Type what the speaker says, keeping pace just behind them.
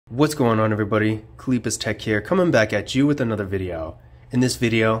What's going on, everybody? Kalipus Tech here, coming back at you with another video. In this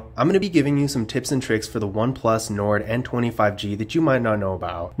video, I'm going to be giving you some tips and tricks for the OnePlus Nord N20 5G that you might not know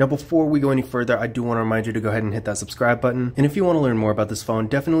about. Now before we go any further, I do want to remind you to go ahead and hit that subscribe button. And if you want to learn more about this phone,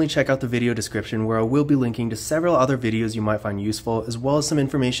 definitely check out the video description where I will be linking to several other videos you might find useful, as well as some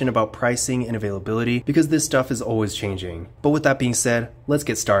information about pricing and availability, because this stuff is always changing. But with that being said, let's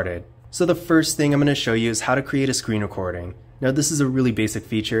get started. So the first thing I'm going to show you is how to create a screen recording. Now this is a really basic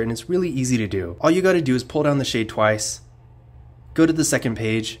feature and it's really easy to do. All you gotta do is pull down the shade twice, go to the second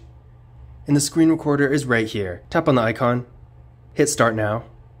page, and the screen recorder is right here. Tap on the icon, hit start now,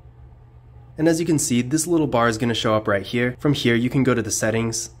 and as you can see, this little bar is gonna show up right here. From here you can go to the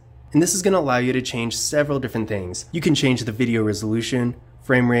settings, and this is gonna allow you to change several different things. You can change the video resolution,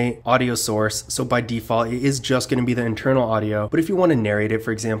 frame rate, audio source, so by default it is just going to be the internal audio, but if you want to narrate it,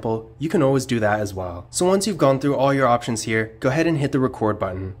 for example, you can always do that as well. So once you've gone through all your options here, go ahead and hit the record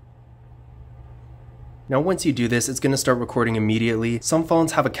button. Now once you do this, it's going to start recording immediately. Some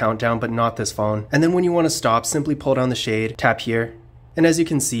phones have a countdown, but not this phone. And then when you want to stop, simply pull down the shade, tap here, and as you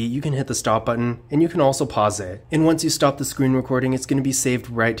can see, you can hit the stop button, and you can also pause it. And once you stop the screen recording, it's going to be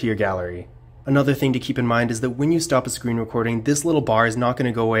saved right to your gallery. Another thing to keep in mind is that when you stop a screen recording, this little bar is not going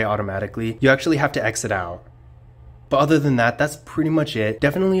to go away automatically. You actually have to exit out. But other than that, that's pretty much it.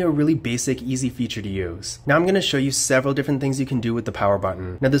 Definitely a really basic, easy feature to use. Now I'm going to show you several different things you can do with the power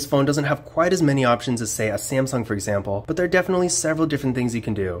button. Now this phone doesn't have quite as many options as, say, a Samsung, for example, but there are definitely several different things you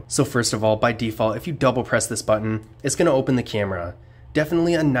can do. So first of all, by default, if you double press this button, it's going to open the camera.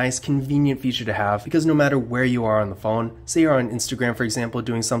 Definitely a nice, convenient feature to have, because no matter where you are on the phone, say you're on Instagram, for example,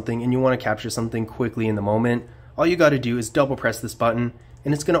 doing something and you want to capture something quickly in the moment, all you got to do is double press this button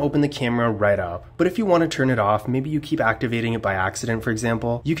and it's going to open the camera right up. But if you want to turn it off, maybe you keep activating it by accident, for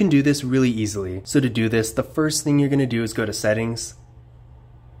example, you can do this really easily. So to do this, the first thing you're going to do is go to Settings.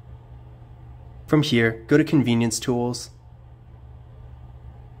 From here, go to Convenience Tools.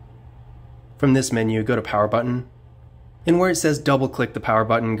 From this menu, go to Power Button. And where it says double click the power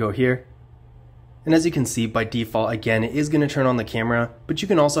button, go here. And as you can see, by default, again, it is going to turn on the camera, but you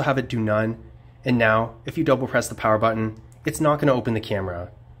can also have it do none. And now, if you double press the power button, it's not going to open the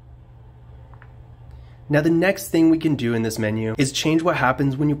camera. Now the next thing we can do in this menu is change what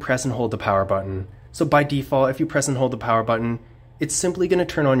happens when you press and hold the power button. So by default, if you press and hold the power button, it's simply going to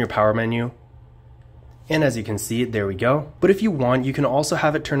turn on your power menu. And as you can see, there we go. But if you want, you can also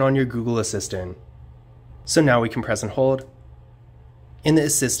have it turn on your Google Assistant. So now we can press and hold, and the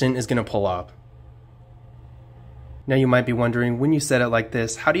assistant is going to pull up. Now you might be wondering, when you set it like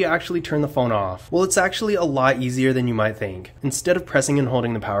this, how do you actually turn the phone off? Well, it's actually a lot easier than you might think. Instead of pressing and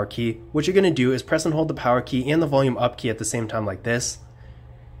holding the power key, what you're going to do is press and hold the power key and the volume up key at the same time like this,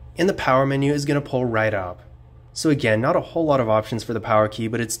 and the power menu is going to pull right up. So again, not a whole lot of options for the power key,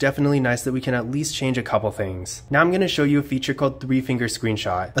 but it's definitely nice that we can at least change a couple things. Now I'm going to show you a feature called 3-finger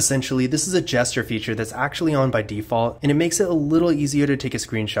screenshot. Essentially, this is a gesture feature that's actually on by default, and it makes it a little easier to take a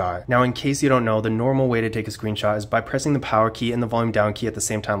screenshot. Now in case you don't know, the normal way to take a screenshot is by pressing the power key and the volume down key at the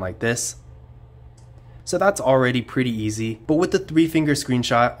same time like this. So that's already pretty easy, but with the 3-finger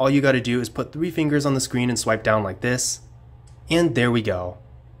screenshot, all you got to do is put 3 fingers on the screen and swipe down like this, and there we go.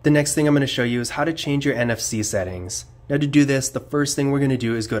 The next thing I'm going to show you is how to change your NFC settings. Now to do this, the first thing we're going to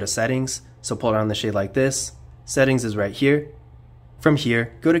do is go to Settings, so pull down the shade like this. Settings is right here. From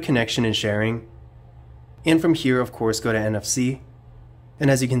here, go to Connection and Sharing. And from here, of course, go to NFC.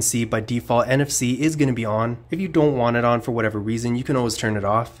 And as you can see, by default, NFC is going to be on. If you don't want it on for whatever reason, you can always turn it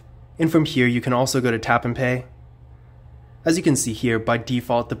off. And from here, you can also go to Tap and Pay. As you can see here, by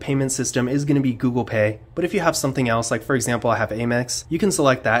default, the payment system is going to be Google Pay, but if you have something else, like for example I have Amex, you can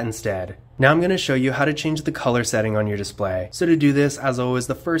select that instead. Now I'm going to show you how to change the color setting on your display. So to do this, as always,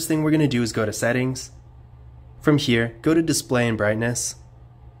 the first thing we're going to do is go to Settings. From here, go to Display and Brightness.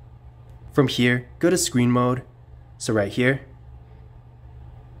 From here, go to Screen Mode, so right here.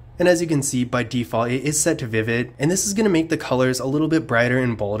 And as you can see, by default, it is set to vivid, and this is going to make the colors a little bit brighter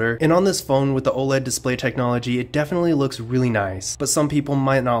and bolder. And on this phone with the OLED display technology, it definitely looks really nice. But some people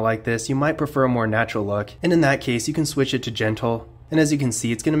might not like this. You might prefer a more natural look, and in that case, you can switch it to gentle. And as you can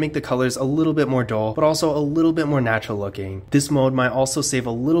see, it's going to make the colors a little bit more dull, but also a little bit more natural looking. This mode might also save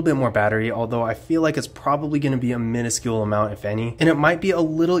a little bit more battery, although I feel like it's probably going to be a minuscule amount, if any, and it might be a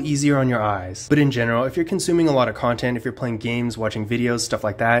little easier on your eyes. But in general, if you're consuming a lot of content, if you're playing games, watching videos, stuff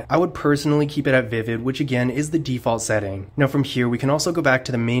like that, I would personally keep it at vivid, which again is the default setting. Now from here, we can also go back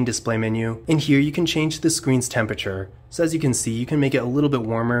to the main display menu, and here you can change the screen's temperature. So as you can see, you can make it a little bit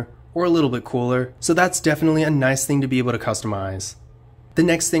warmer or a little bit cooler, so that's definitely a nice thing to be able to customize. The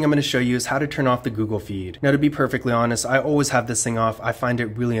next thing I'm going to show you is how to turn off the Google feed. Now, to be perfectly honest, I always have this thing off. I find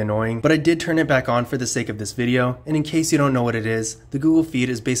it really annoying, but I did turn it back on for the sake of this video. And in case you don't know what it is, the Google feed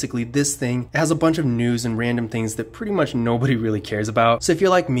is basically this thing. It has a bunch of news and random things that pretty much nobody really cares about. So if you're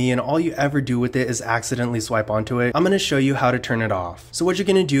like me and all you ever do with it is accidentally swipe onto it, I'm going to show you how to turn it off. So what you're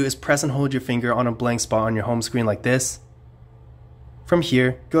going to do is press and hold your finger on a blank spot on your home screen like this. From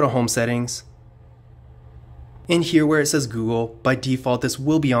here, go to Home Settings. In here where it says Google, by default this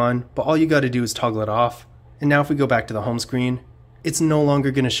will be on, but all you got to do is toggle it off. And now if we go back to the home screen, it's no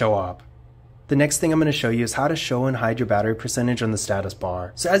longer going to show up. The next thing I'm going to show you is how to show and hide your battery percentage on the status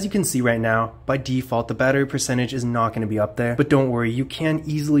bar. So as you can see right now, by default the battery percentage is not going to be up there, but don't worry, you can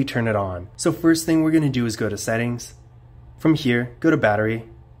easily turn it on. So first thing we're going to do is go to Settings. From here, go to Battery.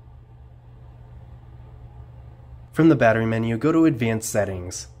 From the battery menu, go to Advanced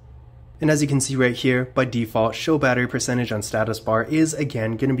Settings. And as you can see right here, by default, show battery percentage on status bar is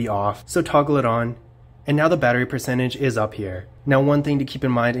again going to be off, so toggle it on. And now the battery percentage is up here. Now one thing to keep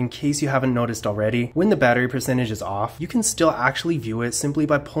in mind in case you haven't noticed already, when the battery percentage is off, you can still actually view it simply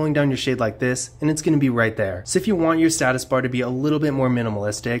by pulling down your shade like this, and it's going to be right there. So if you want your status bar to be a little bit more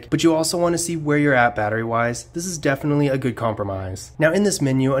minimalistic, but you also want to see where you're at battery wise, this is definitely a good compromise. Now in this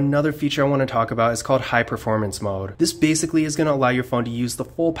menu, another feature I want to talk about is called High Performance Mode. This basically is going to allow your phone to use the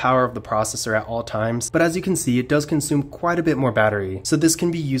full power of the processor at all times, but as you can see, it does consume quite a bit more battery. So this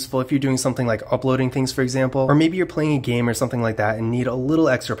can be useful if you're doing something like uploading things, for example, or maybe you're playing a game or something like that and need a little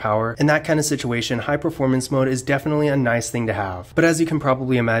extra power. In that kind of situation, high performance mode is definitely a nice thing to have. But as you can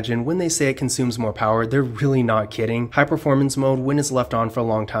probably imagine, when they say it consumes more power, they're really not kidding. High performance mode, when it's left on for a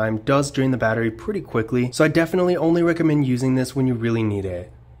long time, does drain the battery pretty quickly, so I definitely only recommend using this when you really need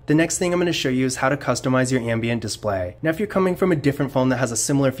it. The next thing I'm going to show you is how to customize your ambient display. Now if you're coming from a different phone that has a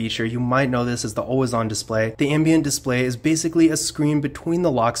similar feature, you might know this as the always on display. The ambient display is basically a screen between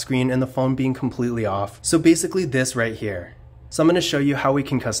the lock screen and the phone being completely off. So basically this right here. So I'm going to show you how we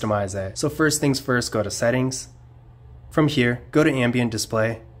can customize it. So first things first, go to Settings. From here, go to Ambient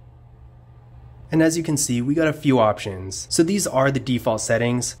Display. And as you can see, we got a few options. So these are the default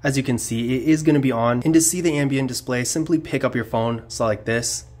settings. As you can see, it is going to be on. And to see the ambient display, simply pick up your phone, so like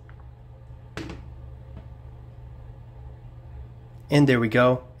this. And there we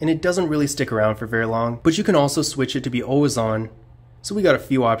go. And it doesn't really stick around for very long, but you can also switch it to be always on. So we got a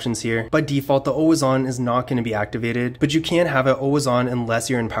few options here. By default, the always on is not going to be activated, but you can have it always on unless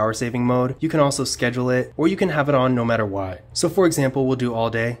you're in power saving mode. You can also schedule it, or you can have it on no matter what. So for example, we'll do all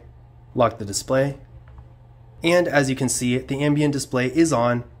day, lock the display. And as you can see, the ambient display is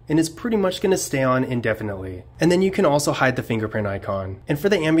on, and it's pretty much going to stay on indefinitely. And then you can also hide the fingerprint icon. And for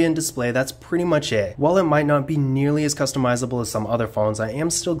the ambient display, that's pretty much it. While it might not be nearly as customizable as some other phones, I am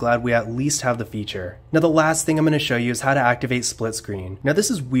still glad we at least have the feature. Now the last thing I'm going to show you is how to activate split screen. Now this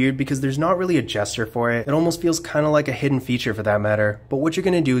is weird because there's not really a gesture for it. It almost feels kind of like a hidden feature for that matter. But what you're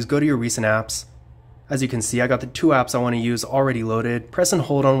going to do is go to your recent apps. As you can see, I got the two apps I want to use already loaded. Press and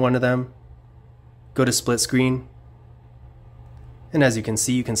hold on one of them. Go to split screen. And as you can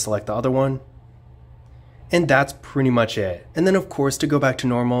see, you can select the other one. And that's pretty much it. And then of course, to go back to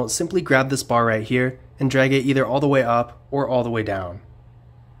normal, simply grab this bar right here and drag it either all the way up or all the way down.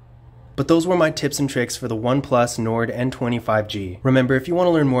 But those were my tips and tricks for the OnePlus Nord N20 5G. Remember, if you want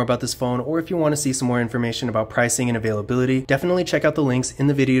to learn more about this phone, or if you want to see some more information about pricing and availability, definitely check out the links in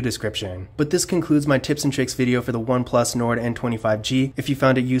the video description. But this concludes my tips and tricks video for the OnePlus Nord N20 5G. If you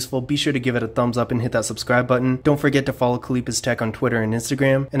found it useful, be sure to give it a thumbs up and hit that subscribe button. Don't forget to follow Khalipa's Tech on Twitter and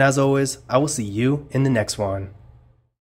Instagram. And as always, I will see you in the next one.